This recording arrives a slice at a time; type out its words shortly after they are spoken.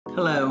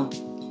Hello,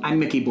 I'm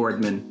Mickey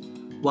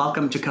Boardman.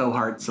 Welcome to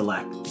Cohart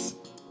Selects.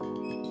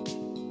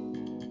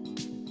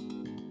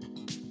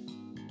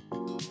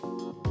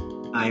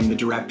 I'm the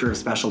Director of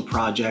Special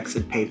Projects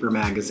at Paper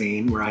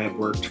Magazine, where I have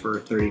worked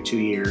for 32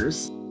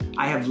 years.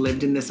 I have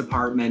lived in this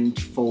apartment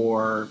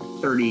for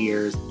 30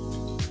 years.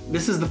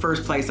 This is the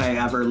first place I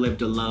ever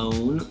lived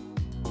alone.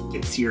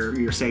 It's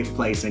your safe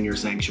place and your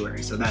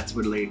sanctuary, so that's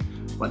really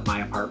what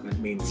my apartment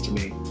means to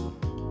me.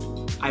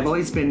 I've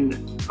always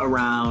been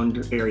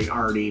around very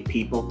arty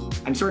people.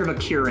 I'm sort of a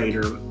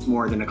curator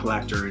more than a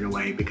collector in a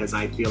way, because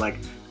I feel like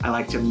I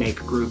like to make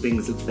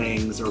groupings of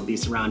things or be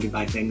surrounded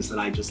by things that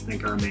I just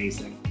think are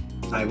amazing.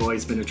 So I've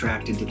always been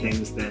attracted to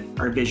things that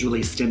are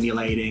visually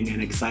stimulating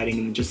and exciting,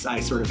 and just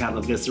I sort of have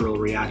a visceral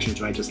reaction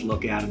to. I just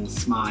look at and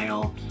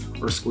smile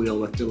or squeal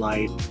with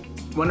delight.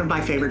 One of my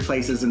favorite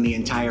places in the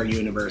entire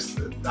universe,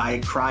 I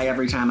cry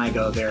every time I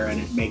go there, and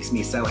it makes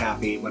me so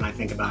happy when I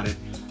think about it,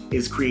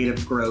 is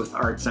Creative Growth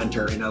Art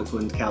Center in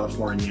Oakland,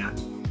 California.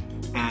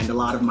 And a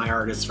lot of my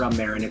art is from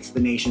there, and it's the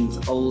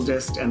nation's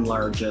oldest and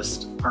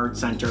largest art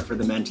center for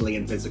the mentally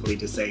and physically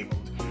disabled.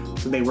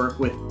 So they work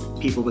with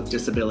people with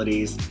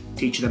disabilities,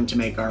 teach them to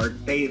make art.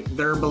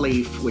 Their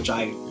belief, which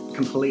I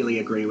completely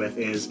agree with,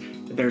 is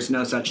that there's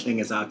no such thing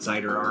as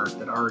outsider art,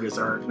 that art is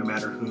art no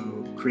matter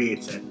who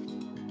creates it.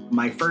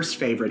 My first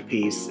favorite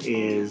piece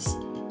is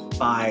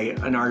by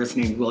an artist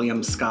named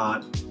William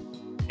Scott.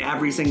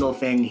 Every single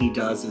thing he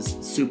does is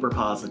super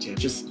positive,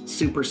 just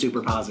super,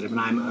 super positive, and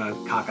I'm a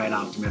cockeyed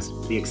optimist.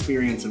 The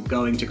experience of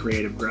going to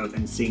Creative Growth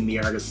and seeing the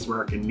artist's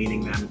work and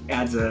meeting them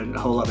adds a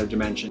whole other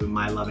dimension to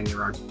my loving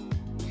their art.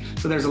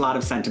 So there's a lot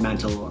of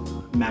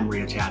sentimental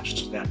memory attached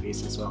to that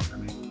piece as well for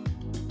me.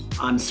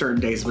 On certain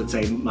days, I would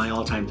say my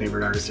all-time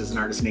favorite artist is an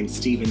artist named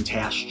Stephen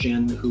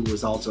Tashjian, who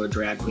was also a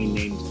drag queen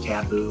named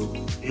Tabboo.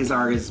 His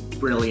art is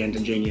brilliant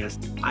and genius.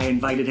 I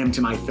invited him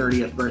to my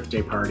 30th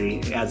birthday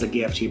party. As a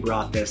gift, he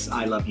brought this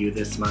I Love You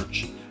This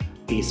Much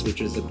piece, which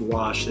is a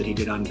gouache that he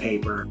did on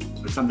paper.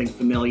 It's something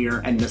familiar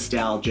and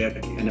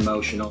nostalgic and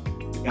emotional.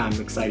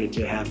 I'm excited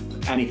to have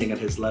anything of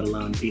his, let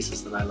alone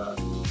pieces that I love.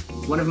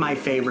 One of my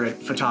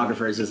favorite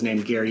photographers is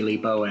named Lee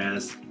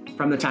Boas.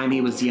 From the time he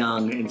was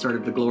young, in sort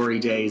of the glory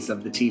days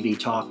of the TV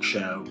talk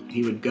show,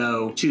 he would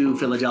go to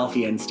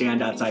Philadelphia and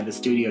stand outside the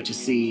studio to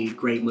see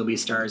great movie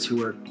stars who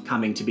were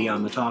coming to be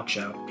on the talk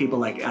show. People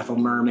like Ethel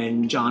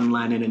Merman, John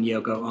Lennon, and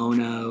Yoko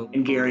Ono.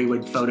 And Gary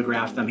would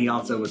photograph them. He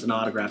also was an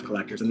autograph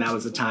collector, and that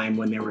was a time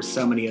when there were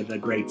so many of the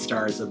great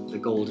stars of the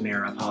golden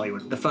era of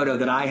Hollywood. The photo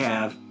that I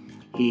have,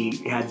 he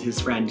had his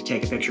friend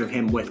take a picture of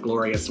him with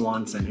Gloria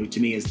Swanson, who to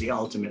me is the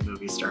ultimate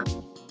movie star.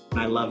 And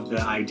I love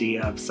the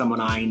idea of someone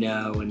I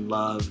know and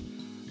love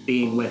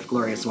being with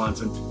Gloria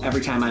Swanson. Every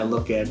time I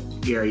look at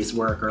Gary's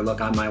work or look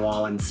on my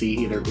wall and see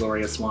either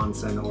Gloria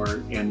Swanson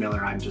or Ann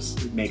Miller,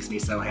 it makes me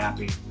so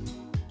happy.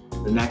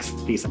 The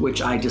next piece,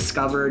 which I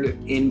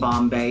discovered in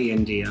Bombay,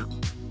 India.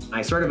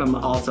 I sort of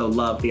also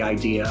love the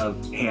idea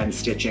of hand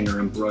stitching or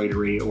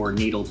embroidery or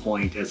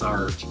needlepoint as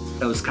art.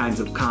 Those kinds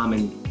of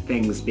common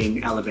things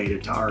being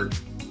elevated to art.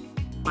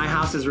 My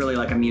house is really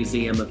like a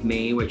museum of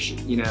me, which,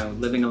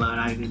 living alone,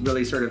 it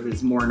really sort of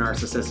is more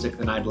narcissistic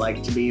than I'd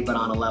like to be, but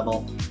on a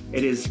level,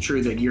 it is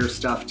true that your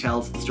stuff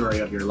tells the story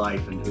of your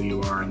life and who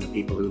you are and the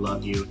people who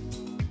love you.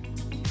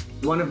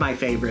 One of my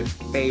favorite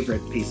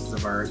pieces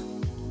of art,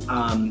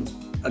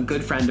 a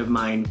good friend of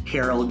mine,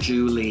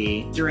 Joo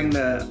Lee, during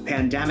the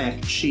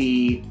pandemic,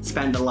 she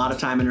spent a lot of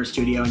time in her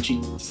studio and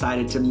she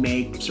decided to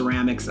make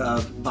ceramics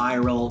of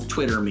viral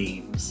Twitter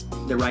memes.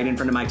 They're right in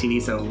front of my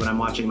TV, so when I'm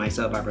watching my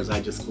soap operas,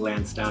 I just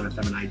glance down at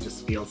them and I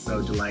just feel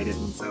so delighted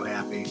and so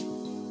happy.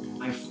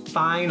 My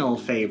final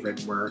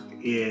favorite work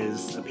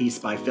is a piece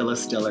by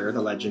Phyllis Diller,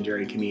 the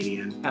legendary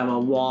comedian. I have a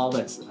wall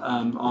that's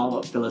all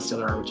of Phyllis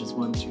Diller, which is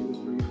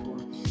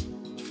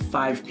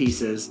 5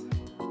 pieces.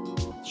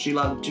 She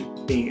loved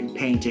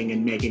painting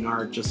and making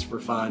art just for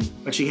fun,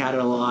 but she had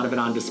a lot of it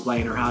on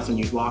display in her house,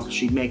 and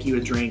she'd make you a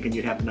drink and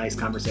you'd have a nice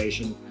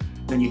conversation.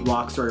 Then you'd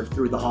walk sort of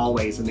through the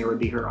hallways and there would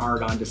be her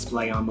art on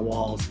display on the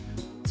walls.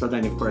 So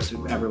then, of course,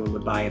 everyone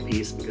would buy a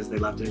piece because they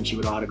loved it, and she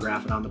would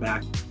autograph it on the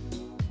back.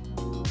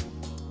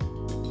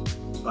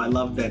 I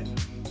love that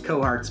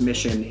Cohart's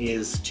mission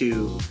is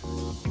to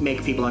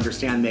make people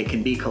understand they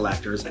can be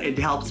collectors. It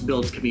helps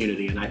build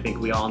community, and I think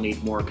we all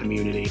need more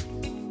community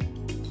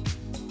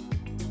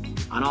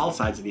on all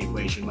sides of the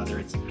equation, whether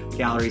it's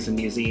galleries and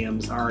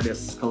museums,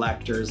 artists,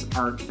 collectors,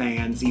 art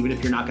fans. Even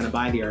if you're not going to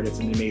buy the art, it's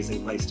an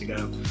amazing place to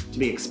go to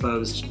be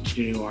exposed to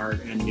new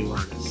art and new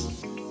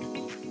artists.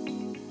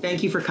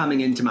 Thank you for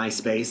coming into my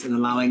space and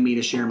allowing me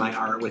to share my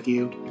art with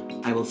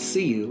you. I will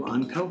see you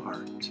on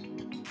Cohart.